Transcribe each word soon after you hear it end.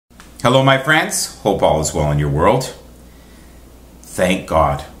Hello, my friends. Hope all is well in your world. Thank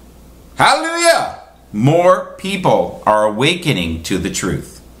God. Hallelujah! More people are awakening to the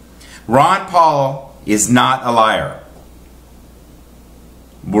truth. Ron Paul is not a liar.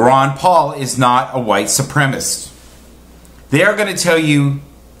 Ron Paul is not a white supremacist. They are going to tell you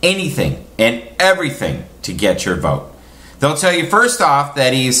anything and everything to get your vote. They'll tell you first off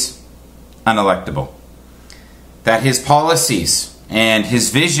that he's unelectable, that his policies and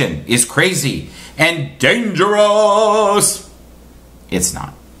his vision is crazy and dangerous. It's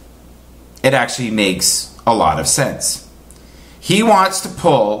not. It actually makes a lot of sense. He wants to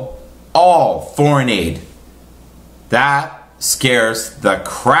pull all foreign aid. That scares the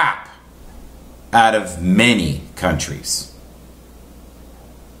crap out of many countries.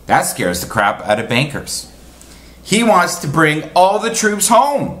 That scares the crap out of bankers. He wants to bring all the troops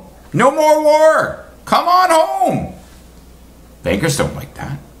home. No more war. Come on home. Bankers don't like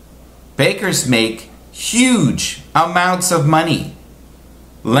that. Bankers make huge amounts of money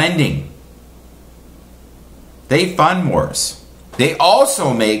lending. They fund wars. They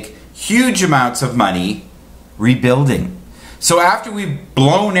also make huge amounts of money rebuilding. So after we've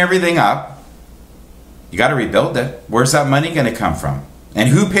blown everything up, you got to rebuild it. Where's that money going to come from? And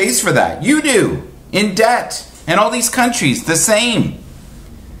who pays for that? You do, in debt. And all these countries, the same.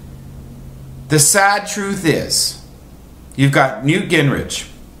 The sad truth is, you've got Newt Gingrich,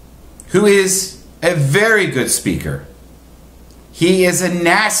 who is a very good speaker. He is a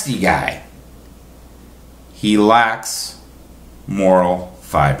nasty guy. He lacks moral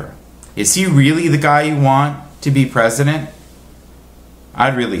fiber. Is he really the guy you want to be president?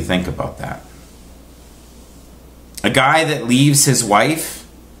 I'd really think about that. A guy that leaves his wife,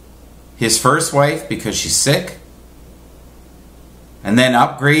 his first wife, because she's sick, and then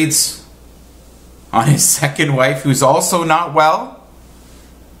upgrades on his second wife who's also not well?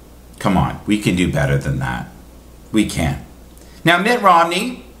 Come on, we can do better than that. We can. Now, Mitt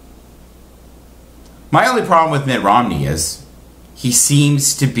Romney, my only problem with Mitt Romney is he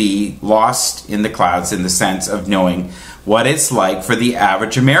seems to be lost in the clouds in the sense of knowing what it's like for the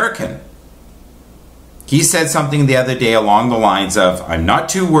average American. He said something the other day along the lines of, I'm not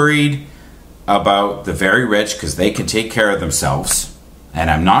too worried about the very rich because they can take care of themselves. And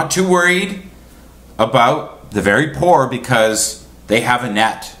I'm not too worried about the very poor because they have a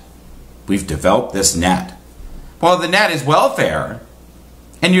net. We've developed this net. Well, the net is welfare,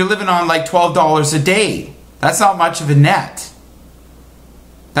 and you're living on like $12 a day. That's not much of a net.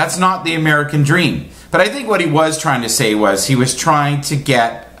 That's not the American dream. But I think what he was trying to say was he was trying to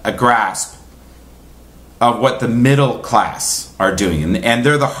get a grasp of what the middle class are doing. And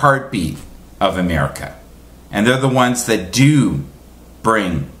they're the heartbeat of America. And they're the ones that do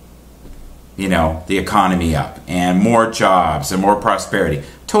bring, you know, the economy up and more jobs and more prosperity.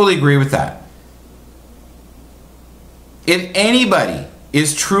 Totally agree with that. If anybody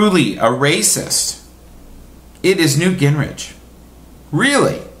is truly a racist, it is Newt Gingrich.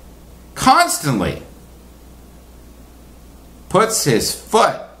 Really. Constantly puts his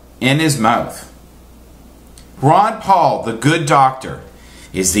foot in his mouth. Ron Paul, the good doctor,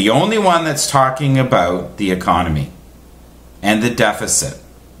 is the only one that's talking about the economy and the deficit.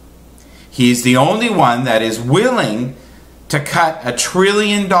 He's the only one that is willing to cut $1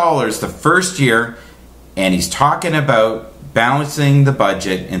 trillion the first year, and he's talking about balancing the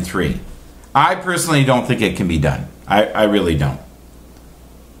budget in 3. I personally don't think it can be done. I really don't.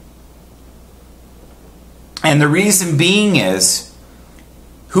 And the reason being is,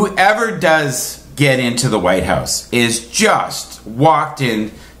 whoever does get into the White House is just walked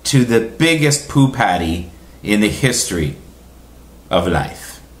into the biggest poo patty in the history of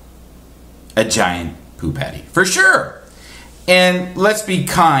life. A giant poo patty, for sure. And let's be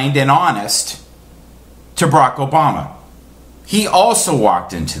kind and honest to Barack Obama. He also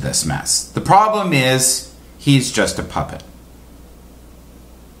walked into this mess. The problem is, he's just a puppet.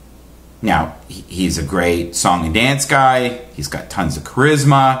 Now, he's a great song and dance guy. He's got tons of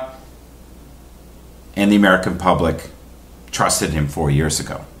charisma. And the American public trusted him 4 years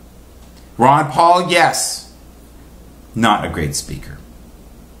ago. Ron Paul, yes, not a great speaker.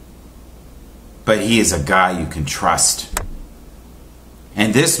 But he is a guy you can trust.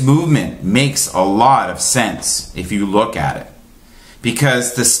 And this movement makes a lot of sense if you look at it.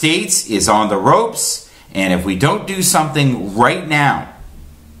 Because the States is on the ropes, and if we don't do something right now,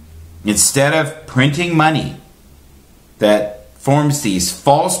 instead of printing money that forms these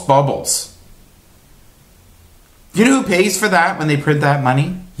false bubbles, you know who pays for that when they print that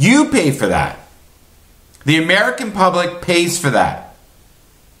money? You pay for that. The American public pays for that.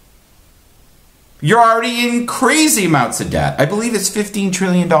 You're already in crazy amounts of debt. I believe it's $15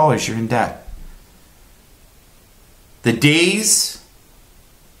 trillion you're in debt. The days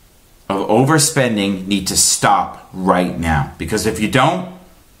of overspending need to stop right now. Because if you don't,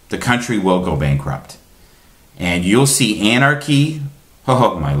 the country will go bankrupt. And you'll see anarchy.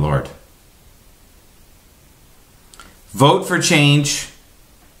 Oh, my Lord. Vote for change.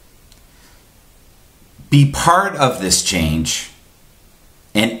 Be part of this change.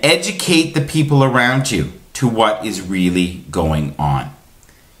 And educate the people around you to what is really going on.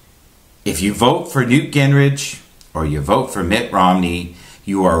 If you vote for Newt Gingrich or you vote for Mitt Romney,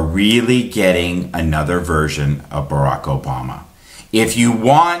 you are really getting another version of Barack Obama. If you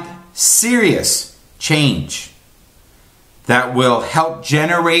want serious change that will help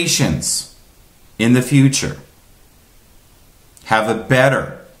generations in the future have a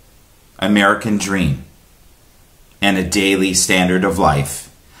better American dream and a daily standard of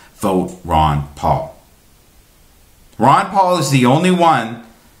life, vote Ron Paul. Ron Paul is the only one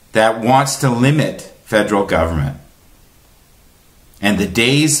that wants to limit federal government. And the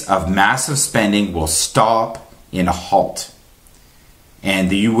days of massive spending will stop in a halt.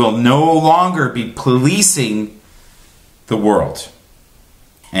 And you will no longer be policing the world.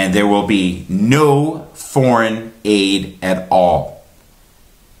 And there will be no foreign aid at all.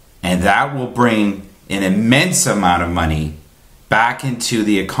 And that will bring an immense amount of money back into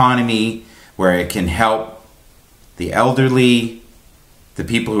the economy where it can help the elderly, the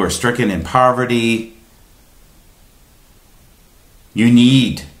people who are stricken in poverty. You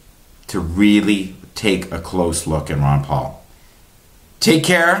need to really take a close look at Ron Paul. Take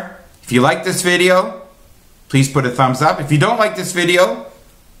care. If you like this video, please put a thumbs up. If you don't like this video,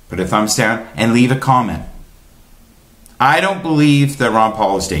 put a thumbs down and leave a comment. I don't believe that Ron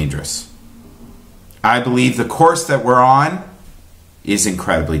Paul is dangerous. I believe the course that we're on is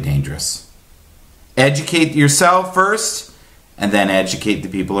incredibly dangerous. Educate yourself first, and then educate the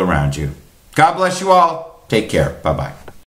people around you. God bless you all. Take care. Bye-bye.